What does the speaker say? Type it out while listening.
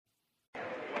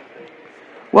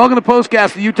Welcome to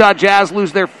Postcast. The Utah Jazz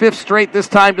lose their fifth straight, this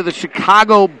time to the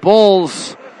Chicago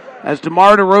Bulls, as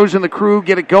DeMar DeRozan and the crew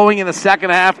get it going in the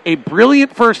second half. A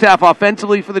brilliant first half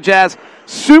offensively for the Jazz.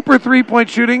 Super three-point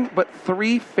shooting, but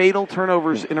 3 fatal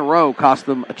turnovers in a row cost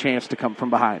them a chance to come from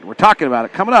behind. We're talking about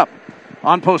it coming up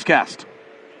on Postcast.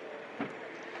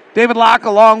 David Locke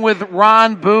along with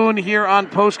Ron Boone here on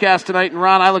Postcast tonight. And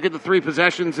Ron, I look at the 3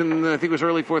 possessions in, I think it was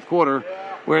early fourth quarter,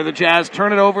 where the Jazz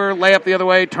turn it over, lay up the other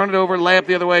way, turn it over, lay up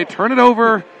the other way, turn it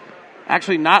over.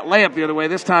 Actually, not lay up the other way.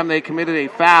 This time they committed a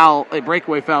foul, a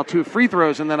breakaway foul, 2 free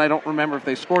throws, and then I don't remember if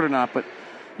they scored or not. But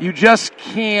you just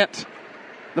can't.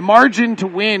 The margin to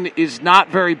win is not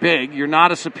very big. You're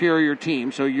not a superior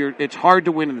team, so it's hard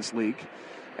to win in this league.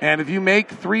 And if you make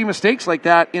 3 mistakes like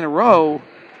that in a row,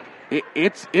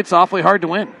 it's awfully hard to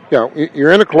win. Yeah,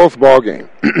 you're in a close ball game,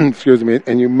 excuse me,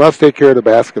 and you must take care of the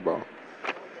basketball.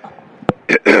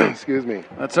 Excuse me.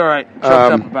 That's all right. Choked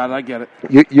up about it. I get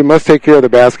it. You must take care of the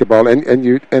basketball, and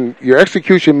your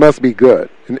execution must be good.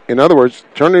 In other words,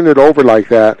 turning it over like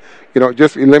that,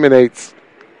 just eliminates.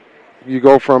 You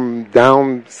go from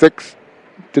down 6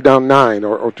 to down 9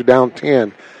 or to down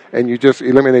 10, and you just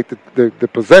eliminate the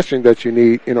possession that you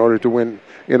need in order to win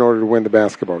the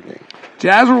basketball game.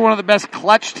 Jazz were one of the best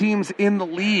clutch teams in the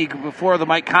league before the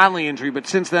Mike Conley injury, but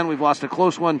since then we've lost a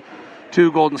close one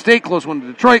to Golden State, close one to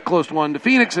Detroit, close one to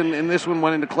Phoenix, and this one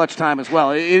went into clutch time as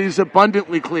well. It is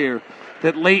abundantly clear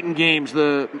that late in games,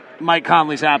 the Mike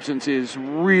Conley's absence is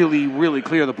really, really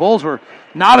clear. The Bulls were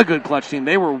not a good clutch team.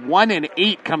 They were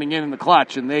 1-8 coming in the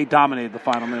clutch, and they dominated the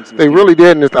final minutes. They really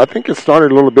did, and I think it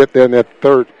started a little bit there in that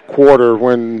third quarter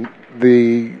when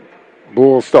the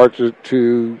Bulls started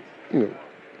to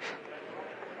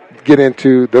get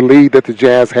into the lead that the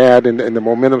Jazz had, and the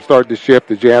momentum started to shift.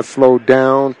 The Jazz slowed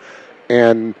down.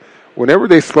 And whenever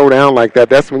they slow down like that,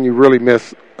 that's when you really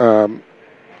miss,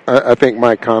 I think,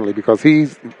 Mike Conley, because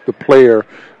he's the player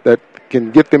that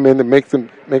can get them in and make some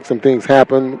things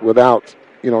happen without,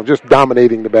 just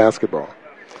dominating the basketball.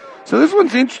 So this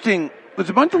one's interesting. There's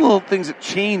a bunch of little things that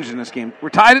changed in this game. We're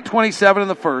tied at 27 in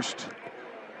the first.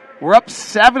 We're up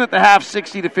 7 at the half,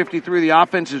 60-53. The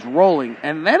offense is rolling,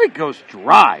 and then it goes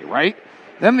dry, right?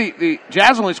 Then the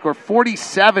Jazz only score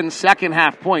 47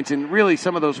 second-half points, and really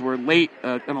some of those were late,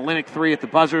 an Olynyk 3 at the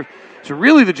buzzer. So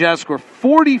really the Jazz score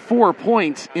 44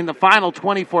 points in the final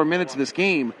 24 minutes of this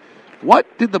game.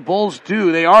 What did the Bulls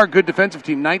do? They are a good defensive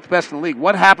team, 9th best in the league.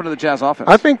 What happened to the Jazz offense?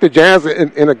 I think the Jazz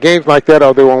in a games like that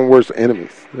are their own worst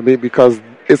enemies. I mean, because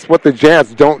it's what the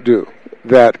Jazz don't do.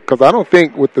 Because I don't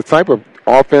think with the type of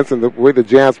offense and the way the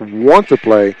Jazz want to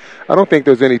play, I don't think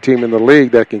there's any team in the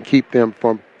league that can keep them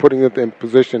from putting them in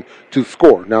position to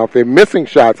score. Now, if they're missing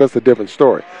shots, that's a different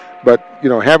story. But,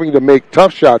 having to make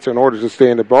tough shots in order to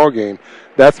stay in the ball game,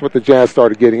 that's what the Jazz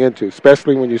started getting into,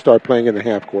 especially when you start playing in the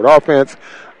half-court offense.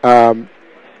 I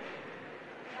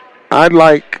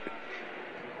like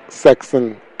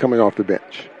Sexton coming off the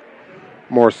bench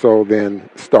more so than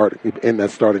starting in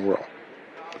that starting role.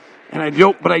 And I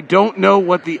don't know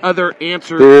what the other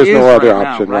answer is. There is no other right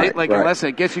option, now, right? Like, unless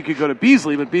I guess you could go to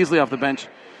Beasley, but Beasley off the bench.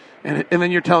 And then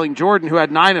you're telling Jordan, who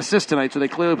had 9 assists tonight, so they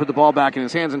clearly put the ball back in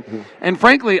his hands. And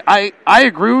frankly, I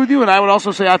agree with you, and I would also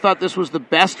say I thought this was the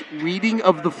best reading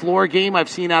of the floor game I've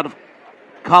seen out of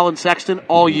Colin Sexton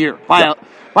all year,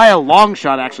 by a long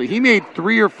shot, actually. He made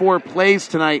 3 or 4 plays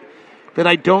tonight that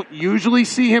I don't usually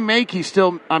see him make. He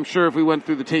still, I'm sure if we went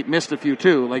through the tape, missed a few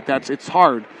too. it's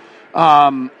hard.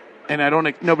 And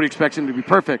nobody expects him to be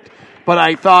perfect. But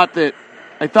I thought that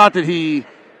he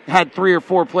had 3 or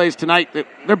 4 plays tonight that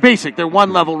they're basic. They're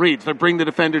one-level reads. They bring the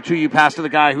defender to you, pass to the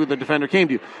guy who the defender came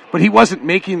to you. But he wasn't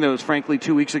making those, frankly,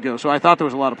 2 weeks ago. So I thought there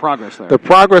was a lot of progress there. The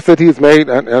progress that he's made,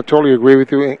 I totally agree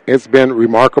with you, it's been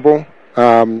remarkable.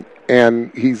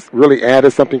 And he's really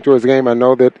added something to his game. I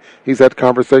know that he's had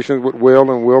conversations with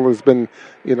Will, and Will has been,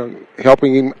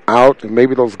 helping him out. And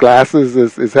maybe those glasses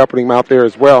is helping him out there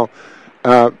as well.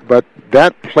 But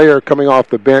that player coming off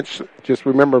the bench, just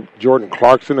remember Jordan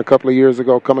Clarkson a couple of years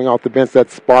ago coming off the bench,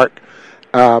 that spark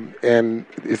and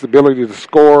his ability to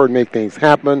score and make things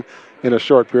happen in a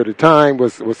short period of time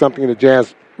was something the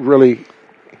Jazz really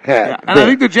had. Yeah, and I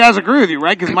think the Jazz agree with you,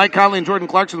 right? Because Mike Conley and Jordan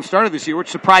Clarkson started this year, which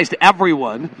surprised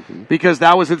everyone because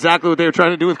that was exactly what they were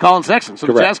trying to do with Colin Sexton. So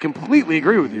Correct. The Jazz completely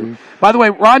agree with you. By the way,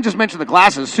 Ron just mentioned the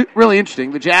glasses. Really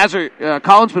interesting. The Jazz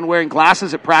Colin's been wearing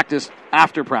glasses at practice,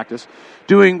 after practice,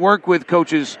 doing work with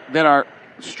coaches that are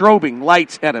strobing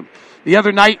lights at him. The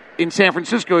other night in San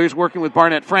Francisco, he was working with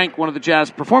Barnett Frank, one of the Jazz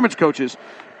performance coaches,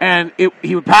 and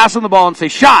he would pass on the ball and say,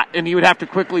 shot, and he would have to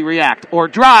quickly react, or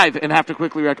drive and have to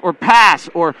quickly react, or pass,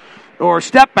 or or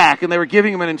step back, and they were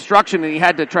giving him an instruction, and he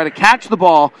had to try to catch the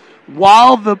ball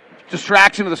while the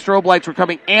distraction of the strobe lights were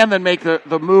coming and then make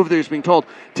the move that he was being told.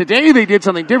 Today they did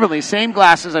something differently. Same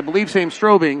glasses, I believe same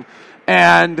strobing,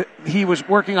 and he was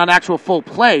working on actual full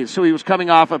plays. So he was coming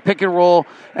off a pick and roll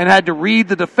and had to read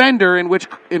the defender in which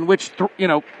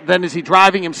then is he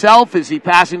driving himself? Is he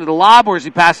passing to the lob, or is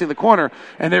he passing the corner?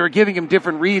 And they were giving him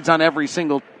different reads on every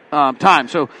single time.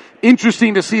 So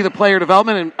interesting to see the player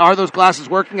development. And are those glasses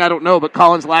working? I don't know, but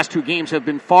Collins' last 2 games have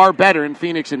been far better in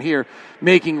Phoenix and here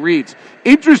making reads.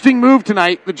 Interesting move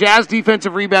tonight. The Jazz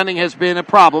defensive rebounding has been a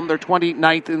problem. They're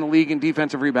 29th in the league in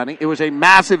defensive rebounding. It was a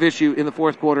massive issue in the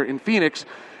fourth quarter in Phoenix.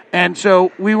 And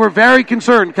so we were very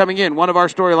concerned coming in. One of our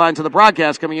storylines of the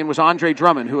broadcast coming in was Andre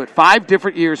Drummond, who at 5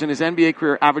 different years in his NBA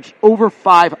career averaged over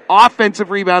 5 offensive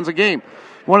rebounds a game.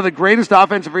 One of the greatest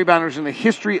offensive rebounders in the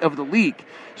history of the league.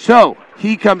 So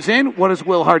he comes in. What does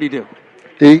Will Hardy do?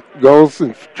 He goes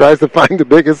and tries to find the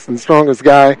biggest and strongest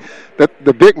guy,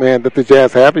 the big man that the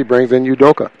Jazz have. He brings in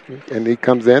Udoka, and he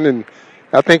comes in, and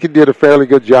I think he did a fairly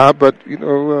good job. But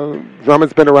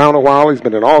Drummond's been around a while. He's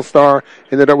been an all-star.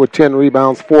 Ended up with 10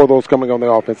 rebounds, 4 of those coming on the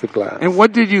offensive glass. And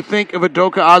what did you think of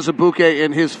Udoka Azubuike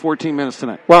in his 14 minutes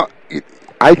tonight? Well,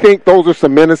 I think those are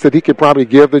some minutes that he could probably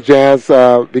give the Jazz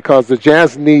because the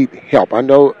Jazz need help. I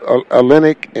know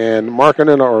Olynyk and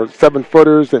Markkanen are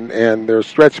 7-footers and they're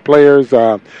stretch players,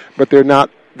 but they're not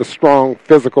the strong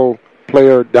physical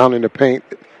player down in the paint.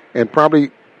 And probably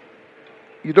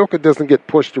Udoka doesn't get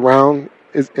pushed around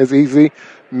as easy.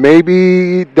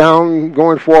 Maybe down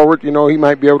going forward, he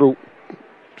might be able to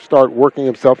start working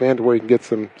himself into where he can get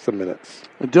some minutes.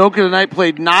 Udoka tonight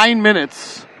played 9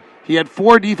 minutes. He had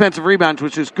 4 defensive rebounds,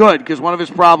 which is good because one of his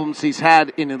problems he's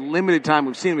had in a limited time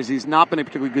we've seen him is he's not been a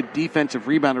particularly good defensive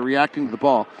rebounder reacting to the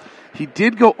ball. He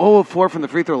did go 0 of 4 from the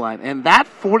free throw line, and that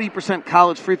 40%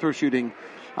 college free throw shooting,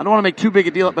 I don't want to make too big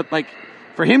a deal, but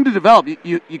for him to develop,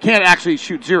 you can't actually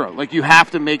shoot 0. You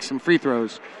have to make some free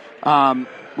throws.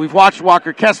 We've watched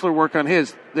Walker Kessler work on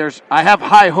his. I have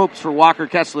high hopes for Walker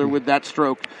Kessler with that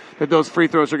stroke that those free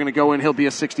throws are going to go in. He'll be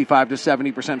a 65 to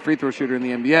 70% free throw shooter in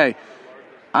the NBA.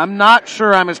 I'm not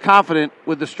sure I'm as confident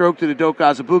with the stroke that Udoka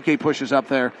Azubuike pushes up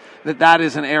there that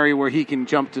is an area where he can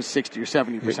jump to 60 or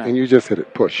 70%. And you just hit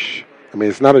it, push. I mean,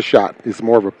 it's not a shot. It's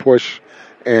more of a push,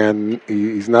 and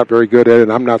he's not very good at it.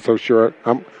 And I'm not so sure,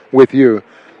 I'm with you,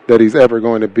 that he's ever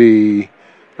going to be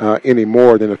any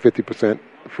more than a 50%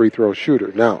 free throw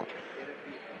shooter. Now,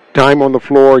 time on the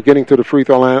floor, getting to the free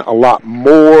throw line a lot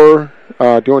more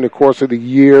during the course of the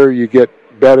year. You get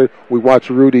better. We watched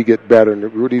Rudy get better, and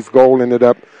Rudy's goal ended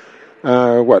up,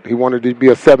 he wanted to be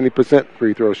a 70%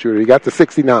 free throw shooter. He got to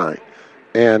 69,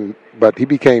 but he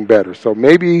became better. So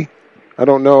maybe, I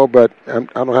don't know, but I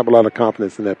don't have a lot of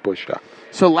confidence in that push shot.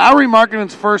 So Lauri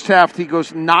Markkanen's first half, he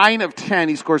goes 9 of 10.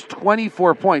 He scores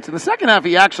 24 points. In the second half,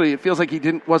 it feels like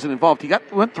he wasn't involved. He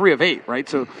went 3 of 8, right?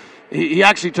 So he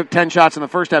actually took 10 shots in the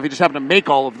first half. He just happened to make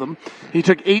all of them. He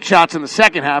took 8 shots in the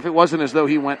second half. It wasn't as though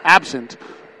he went absent.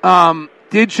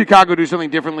 Did Chicago do something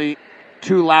differently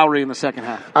to Lauri in the second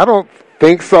half? I don't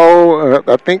think so.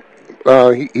 I think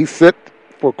he sit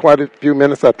for quite a few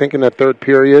minutes, I think, in that third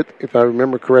period, if I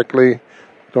remember correctly.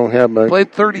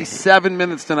 Played 37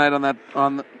 minutes tonight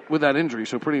with that injury,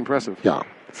 so pretty impressive. Yeah.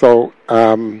 So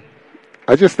I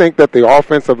just think that the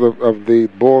offense of the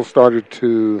Bulls started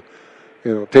to,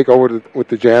 take over with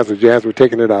the Jazz. The Jazz were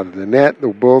taking it out of the net. The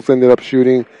Bulls ended up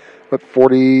shooting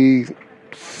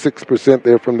 46%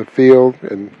 there from the field,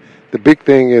 and the big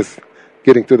thing is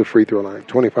getting to the free throw line,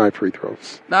 25 free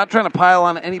throws. Not trying to pile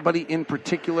on anybody in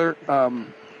particular.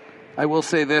 I will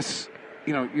say this.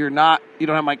 You don't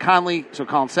have Mike Conley, so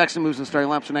Colin Sexton moves in the starting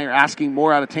lineup. So now you're asking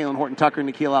more out of Talen Horton-Tucker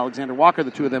and Nickeil Alexander-Walker. The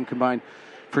two of them combined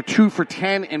for 2 for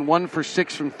 10 and 1 for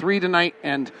 6 from 3 tonight.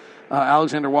 And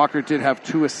Alexander-Walker did have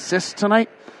 2 assists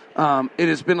tonight. It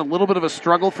has been a little bit of a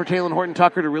struggle for Talen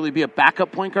Horton-Tucker to really be a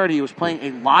backup point guard. He was playing a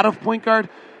lot of point guard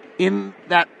when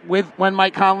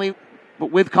Mike Conley,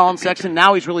 but with Colin Sexton.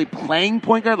 Now he's really playing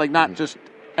point guard, not just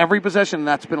every possession.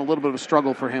 That's been a little bit of a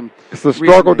struggle for him. It's a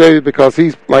struggle, Dave, because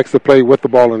he likes to play with the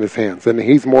ball in his hands, and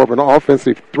he's more of an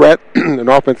offensive threat, an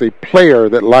offensive player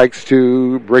that likes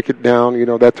to break it down,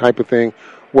 that type of thing,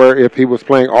 where if he was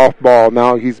playing off ball,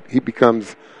 now he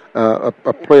becomes a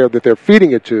player that they're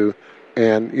feeding it to,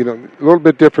 And, a little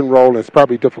bit different role, and it's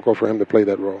probably difficult for him to play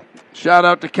that role. Shout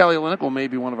out to Kelly Olynyk,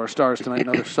 maybe one of our stars tonight.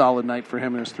 Another solid night for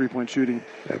him, and his three-point shooting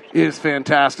is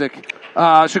fantastic.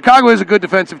 Chicago is a good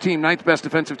defensive team, ninth best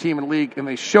defensive team in the league, and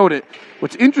they showed it.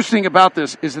 What's interesting about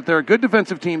this is that they're a good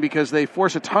defensive team because they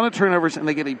force a ton of turnovers and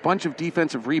they get a bunch of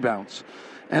defensive rebounds.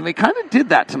 And they kind of did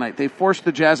that tonight. They forced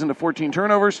the Jazz into 14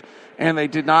 turnovers, and they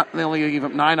only gave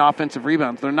up 9 offensive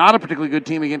rebounds. They're not a particularly good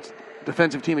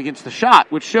defensive team against the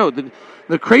shot, which showed.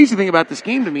 The crazy thing about this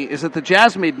game to me is that the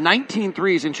Jazz made 19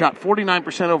 threes and shot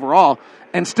 49% overall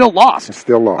and still lost.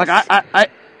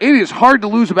 It is hard to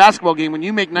lose a basketball game when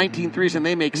you make 19 threes and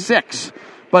they make 6.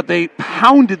 But they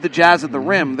pounded the Jazz at the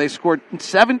rim. They scored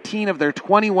 17 of their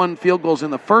 21 field goals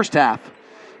in the first half.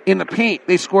 In the paint,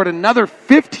 they scored another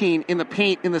 15 in the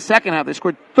paint in the second half. They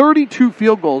scored 32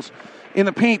 field goals in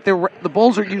the paint. The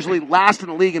Bulls are usually last in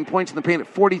the league in points in the paint at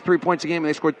 43 points a game, and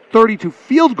they scored 32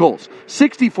 field goals,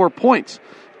 64 points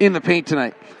in the paint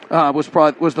tonight was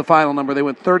the final number. They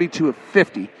went 32 of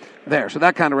 50 there. So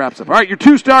that kind of wraps up. All right, your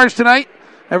 2 stars tonight.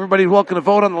 Everybody's welcome to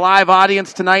vote on the live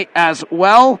audience tonight as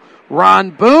well. Ron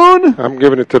Boone. I'm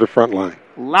giving it to the front line.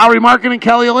 Lauri Markkanen and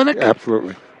Kelly Olynyk.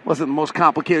 Absolutely. Wasn't the most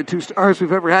complicated 2 stars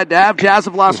we've ever had to have. Jazz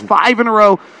have lost 5 in a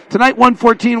row. Tonight,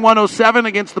 114-107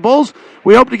 against the Bulls.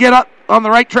 We hope to get up on the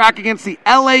right track against the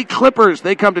L.A. Clippers.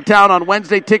 They come to town on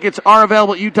Wednesday. Tickets are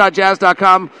available at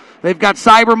UtahJazz.com. They've got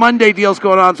Cyber Monday deals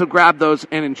going on, so grab those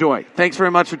and enjoy. Thanks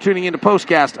very much for tuning in to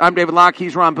Postcast. I'm David Locke.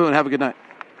 He's Ron Boone. Have a good night.